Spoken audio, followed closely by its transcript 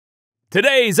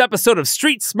Today's episode of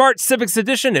Street Smart Civics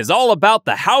Edition is all about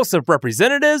the House of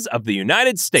Representatives of the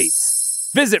United States.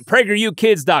 Visit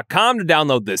PragerUkids.com to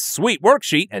download this sweet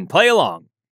worksheet and play along.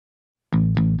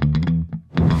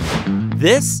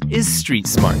 This is Street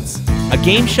Smarts, a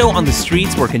game show on the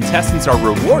streets where contestants are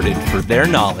rewarded for their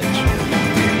knowledge.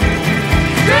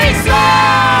 Street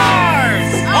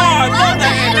Smarts! Oh, I love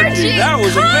that energy! That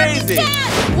was amazing!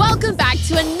 Welcome back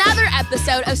to another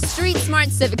episode of Street Smart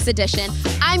Civics Edition.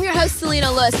 I'm your host,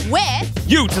 Selena Lewis, with...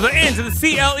 U to the N to the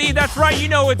CLE, that's right, you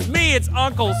know it's me, it's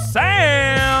Uncle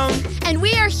Sam! And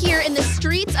we are here in the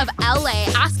streets of LA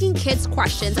asking kids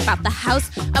questions about the House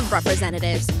of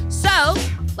Representatives. So,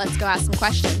 let's go ask some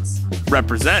questions.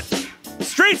 Represent.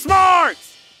 Street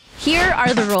Smarts! Here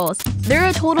are the rules. There are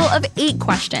a total of 8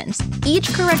 questions.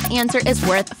 Each correct answer is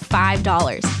worth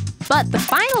 $5. But the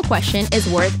final question is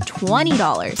worth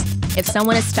 $20. If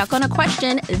someone is stuck on a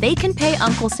question, they can pay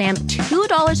Uncle Sam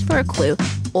 $2 for a clue,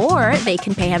 or they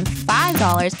can pay him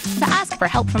 $5 to ask for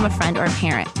help from a friend or a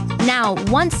parent. Now,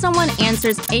 once someone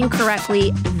answers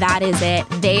incorrectly, that is it.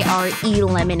 They are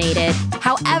eliminated.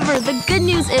 However, the good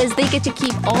news is they get to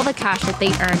keep all the cash that they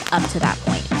earned up to that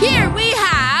point. Here we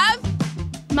have...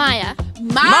 Maya.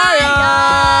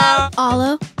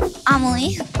 Alo.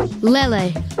 Amelie.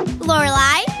 Lele.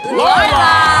 Lorelai.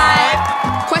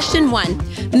 Question 1.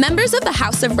 Members of the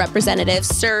House of Representatives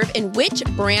serve in which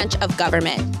branch of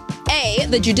government? A,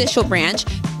 the judicial branch,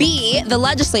 B, the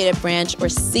legislative branch, or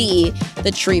C,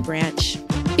 the tree branch?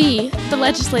 B, the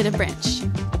legislative branch.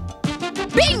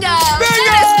 Bingo!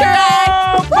 That is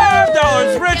correct!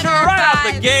 $5 richer right out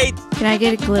the gate! Can I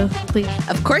get a clue, please?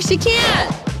 Of course you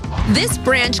can. This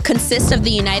branch consists of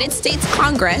the United States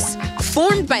Congress,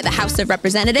 formed by the House of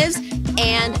Representatives,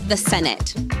 and the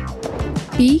Senate.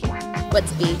 B?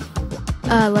 What's B?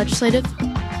 Legislative.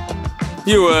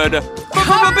 You would.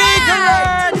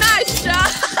 Correct! Nice job!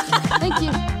 Thank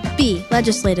you. B,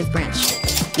 legislative branch.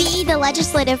 B, the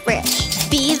legislative branch.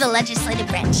 B, the legislative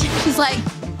branch. She's like,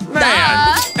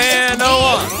 Man, and a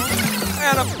 $1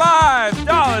 and a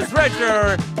 $5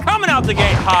 richer coming out the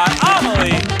gate hot,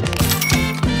 Amelie.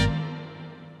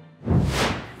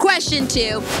 Question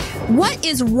 2. What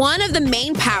is one of the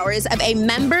main powers of a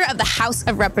member of the House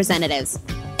of Representatives?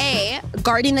 A,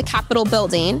 guarding the Capitol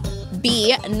building,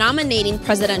 B, nominating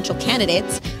presidential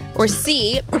candidates, or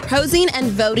C, proposing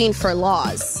and voting for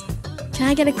laws? Can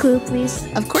I get a clue, please?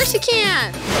 Of course you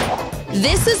can.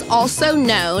 This is also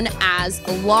known as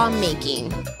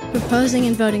lawmaking. Proposing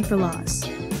and voting for laws.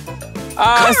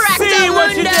 Correct, See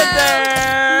what you did Amundo.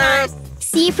 there! Nice.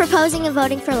 C, proposing and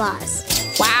voting for laws.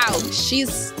 Wow,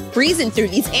 she's breezing through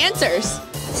these answers.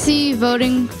 C,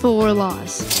 voting for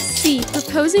laws. C,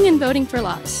 proposing and voting for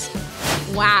laws.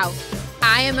 Wow,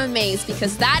 I am amazed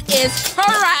because that is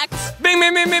correct. Bing,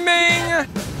 bing, bing, bing, bing!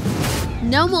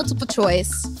 No multiple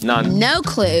choice. None. No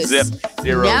clues. Zip.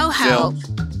 Zero. No help. Zip.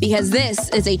 Because this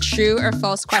is a true or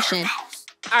false question.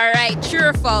 All right, true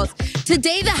or false?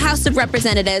 Today, the House of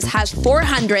Representatives has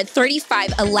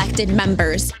 435 elected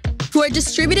members who are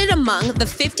distributed among the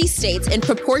 50 states in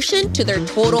proportion to their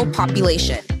total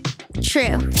population.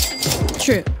 True.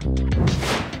 True.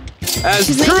 As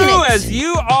She's making true it. as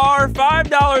you are,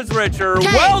 $5 richer.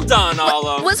 Okay. Well done,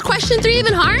 Ala. Was question 3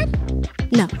 even hard?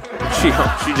 No. She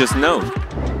just knows.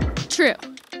 True.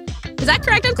 Is that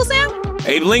correct, Uncle Sam?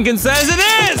 Abe Lincoln says it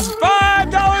is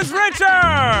 $5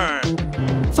 richer.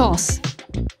 False.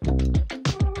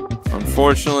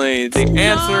 Unfortunately, the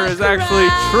answer is actually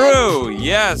true.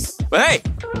 Yes. But hey,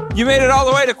 you made it all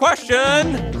the way to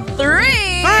question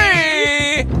 3.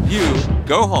 3. You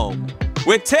go home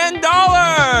with $10.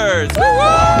 Woo-hoo!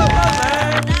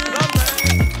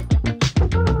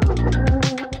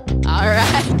 All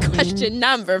right, question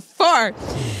number 4.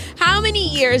 How many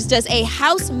years does a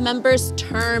House member's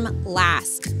term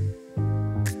last?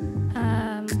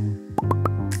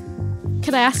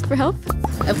 Could I ask for help?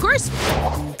 Of course.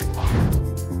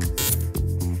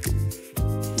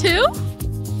 2?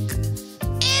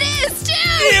 It is 2!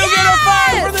 You get a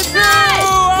 5 for the 2! Nice!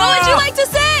 What would you like to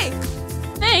say?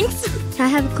 Thanks. Can I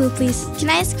have a clue, please? Can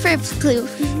I ask for a clue?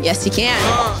 Yes, you can.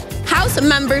 House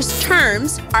members'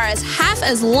 terms are half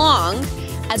as long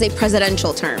as a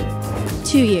presidential term.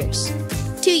 2 years.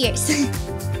 2 years.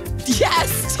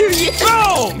 Yes, 2 years.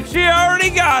 Boom! She already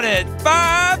got it.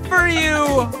 5 for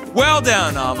you. Well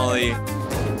done, Amelie.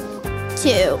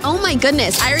 2. Oh my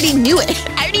goodness, I already knew it.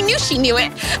 I already knew she knew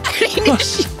it. I already knew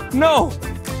she... No.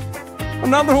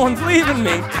 Another one's leaving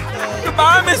me.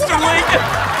 Goodbye, Mr. Lincoln.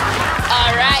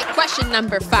 All right, question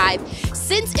number 5.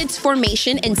 Since its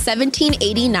formation in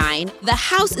 1789, the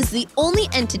House is the only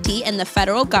entity in the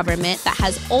federal government that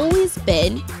has always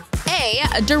been A,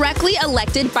 A, directly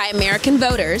elected by American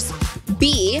voters.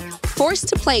 B, forced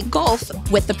to play golf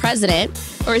with the president.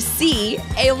 Or C,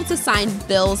 able to sign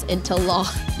bills into law.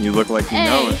 You look like you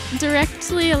know A, it.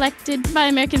 directly elected by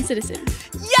American citizens.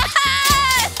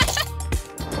 Yes!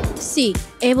 C,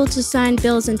 able to sign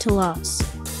bills into laws.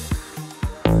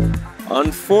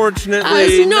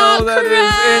 Unfortunately, That's not that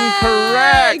is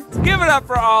incorrect. Give it up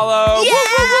for Olo. Yeah! Woo,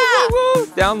 woo, woo, woo,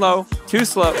 woo. Down low. Too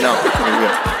slow. No. Here we go.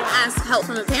 Ask help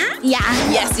from a parent? Yeah.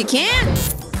 Yes, you can.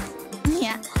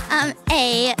 Yeah.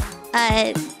 A,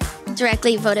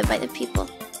 directly voted by the people.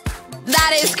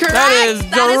 That is correct. That is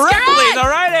directly the correct.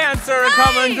 right answer,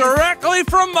 coming directly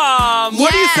from Mom.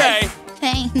 What do you say?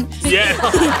 Thanks. Yeah.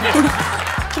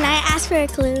 Can I ask for a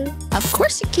clue? Of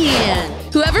course you can.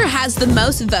 Whoever has the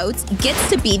most votes gets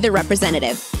to be the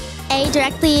representative. A,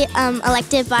 directly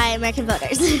elected by American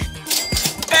voters.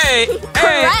 Hey,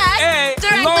 hey,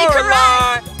 Directly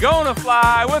Lorelai, gonna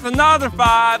fly with another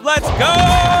 5. Let's go!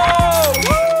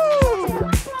 Woo!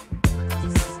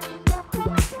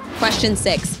 Question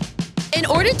 6. In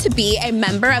order to be a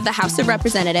member of the House of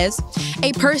Representatives,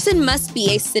 a person must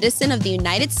be a citizen of the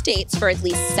United States for at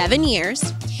least 7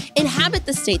 years, inhabit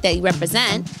the state they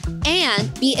represent,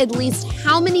 and be at least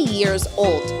how many years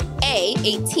old? A,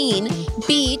 18,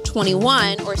 B,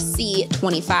 21, or C,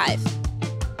 25?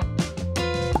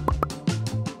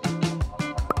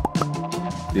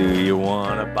 Do you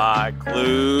wanna buy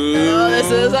clues? Oh,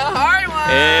 this is a hard one.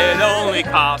 It only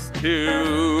costs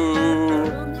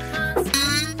 2.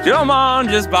 Come on,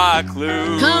 just buy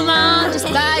clues. Come on, just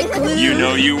buy clues. You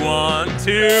know you want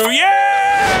to,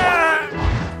 yeah!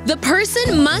 The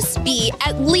person must be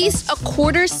at least a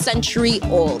quarter century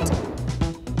old.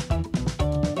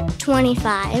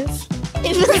 25.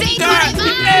 Say That 25.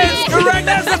 is correct.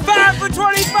 That's a 5 for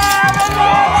 25.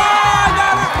 Aloha!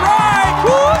 Got it right.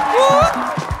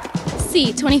 Woo, woo.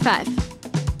 C, 25.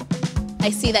 I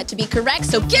see that to be correct,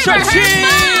 so give her Cha-ching!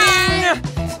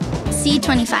 5. C,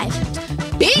 25.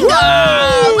 Bingo!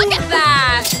 Look at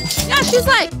that. Yeah, she's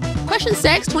like, question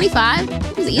 6, 25.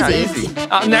 It was easy. Yeah, easy.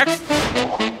 Next.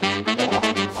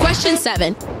 Question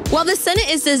 7. While the Senate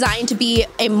is designed to be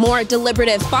a more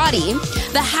deliberative body,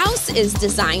 the House is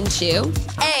designed to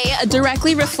A,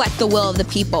 directly reflect the will of the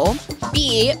people,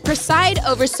 B, preside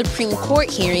over Supreme Court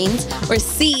hearings, or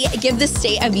C, give the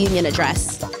State of Union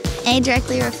address. A,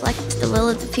 directly reflect the will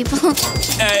of the people.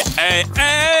 Hey, hey,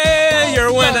 hey,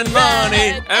 you're winning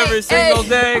money every single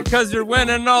day because you're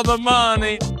winning all the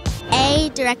money. A,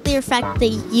 directly reflect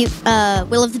the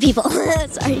will of the people.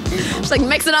 Sorry. She's like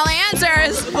mixing all the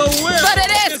answers, The will. but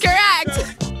it is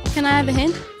correct. Can I have a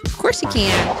hint? Of course you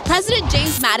can. President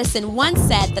James Madison once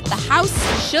said that the House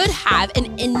should have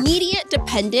an immediate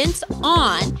dependence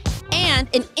on and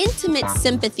an intimate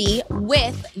sympathy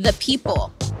with the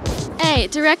people. A,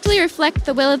 directly reflect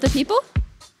the will of the people?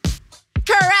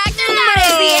 Correct, and that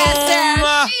is the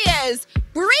answer. She is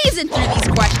breezing through these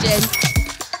questions.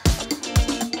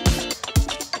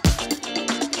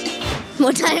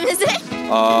 What time is it?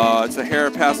 It's a hair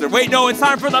past there. Wait, no, it's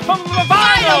time for the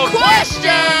final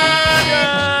question. You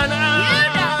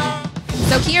know.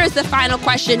 So here's the final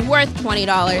question worth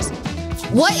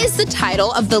 $20. What is the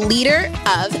title of the leader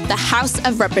of the House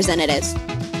of Representatives?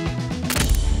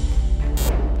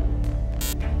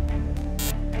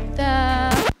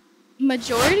 The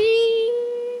majority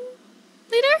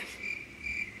leader?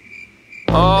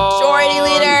 Majority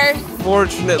leader.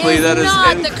 Fortunately, that is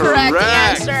not incorrect. the correct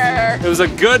answer. It was a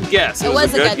good guess. It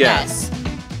was a good guess.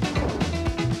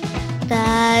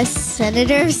 The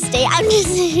senator of state. I'm just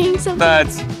saying something.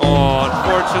 That's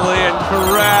unfortunately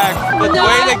incorrect. But No.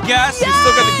 way to guess. You're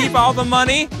still going to keep all the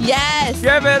money. Yes.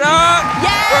 Give it up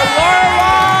Yes. for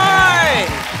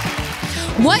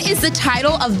Lorelai. What is the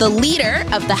title of the leader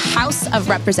of the House of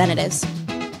Representatives?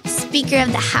 Speaker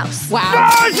of the House. Wow.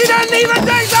 Oh, she doesn't even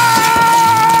think so!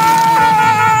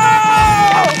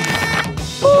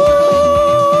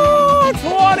 Ooh,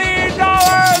 $20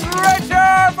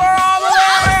 richer for all the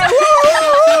way!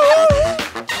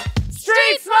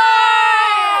 Street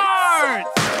Smart!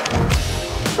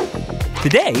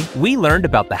 Today, we learned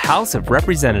about the House of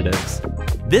Representatives.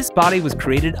 This body was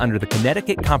created under the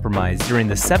Connecticut Compromise during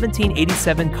the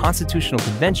 1787 Constitutional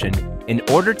Convention in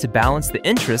order to balance the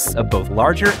interests of both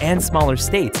larger and smaller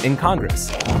states in Congress.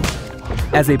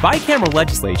 As a bicameral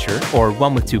legislature, or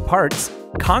one with 2 parts,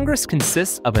 Congress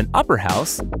consists of an upper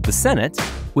house, the Senate,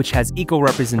 which has equal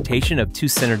representation of 2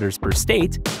 senators per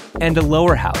state, and a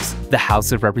lower house, the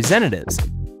House of Representatives,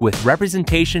 with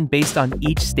representation based on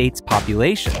each state's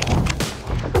population.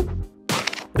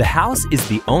 The House is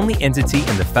the only entity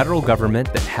in the federal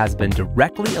government that has been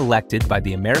directly elected by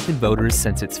the American voters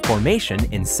since its formation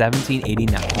in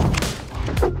 1789.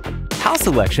 House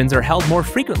elections are held more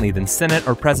frequently than Senate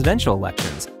or presidential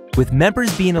elections, with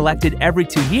members being elected every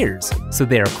 2 years, so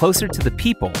they are closer to the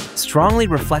people, strongly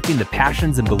reflecting the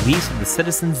passions and beliefs of the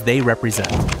citizens they represent.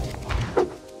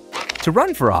 To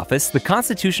run for office, the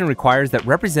Constitution requires that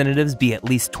representatives be at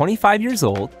least 25 years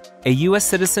old, a U.S.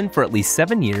 citizen for at least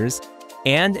 7 years,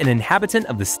 and an inhabitant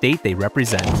of the state they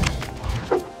represent.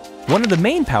 One of the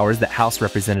main powers that House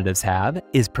representatives have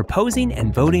is proposing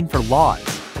and voting for laws.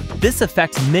 This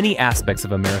affects many aspects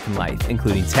of American life,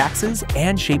 including taxes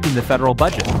and shaping the federal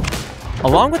budget.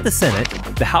 Along with the Senate,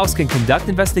 the House can conduct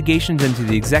investigations into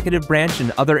the executive branch and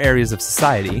other areas of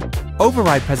society,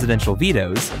 override presidential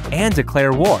vetoes, and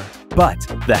declare war. But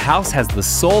the House has the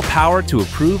sole power to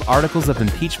approve articles of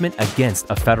impeachment against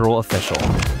a federal official.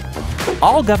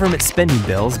 All government spending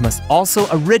bills must also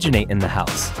originate in the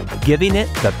House, giving it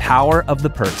the power of the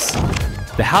purse.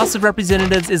 The House of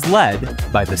Representatives is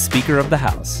led by the Speaker of the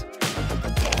House.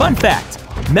 Fun fact,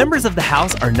 members of the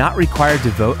House are not required to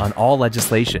vote on all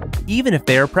legislation, even if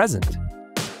they are present.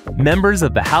 Members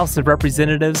of the House of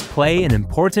Representatives play an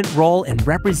important role in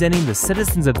representing the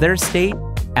citizens of their state,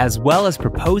 as well as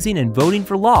proposing and voting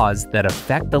for laws that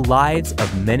affect the lives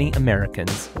of many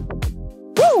Americans.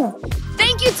 Woo!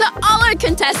 Thank you to all our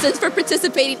contestants for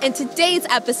participating in today's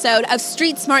episode of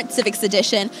Street Smart Civics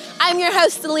Edition. I'm your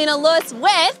host, Selena Lewis,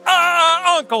 with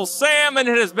Uncle Sam, and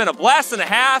it has been a blast and a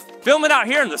half filming out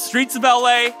here in the streets of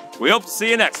LA. We hope to see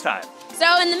you next time.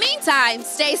 So in the meantime,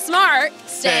 stay smart,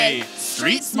 Stay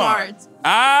street smart.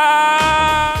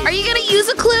 Are you gonna use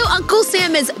a clue? Uncle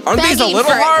Sam is Aren't begging these a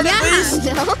little for it. hard at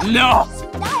least? No.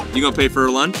 You gonna pay for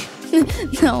her lunch?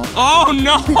 No. Oh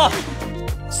no!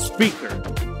 Speaker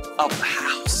of the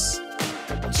House.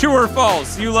 True or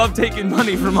false? You love taking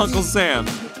money from Uncle Sam.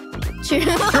 True.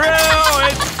 True,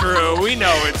 it's true. We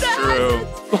know it's true.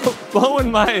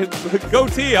 Blowing my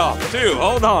goatee off too.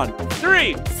 Hold on.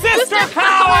 3, sister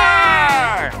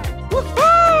power!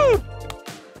 Woohoo!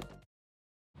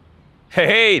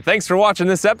 Hey, thanks for watching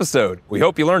this episode. We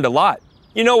hope you learned a lot.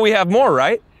 You know we have more,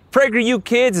 right? PragerU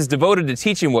Kids is devoted to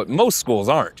teaching what most schools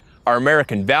aren't, our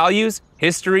American values,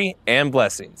 history, and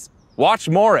blessings. Watch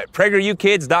more at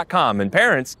PragerUkids.com, and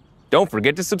parents, don't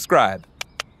forget to subscribe.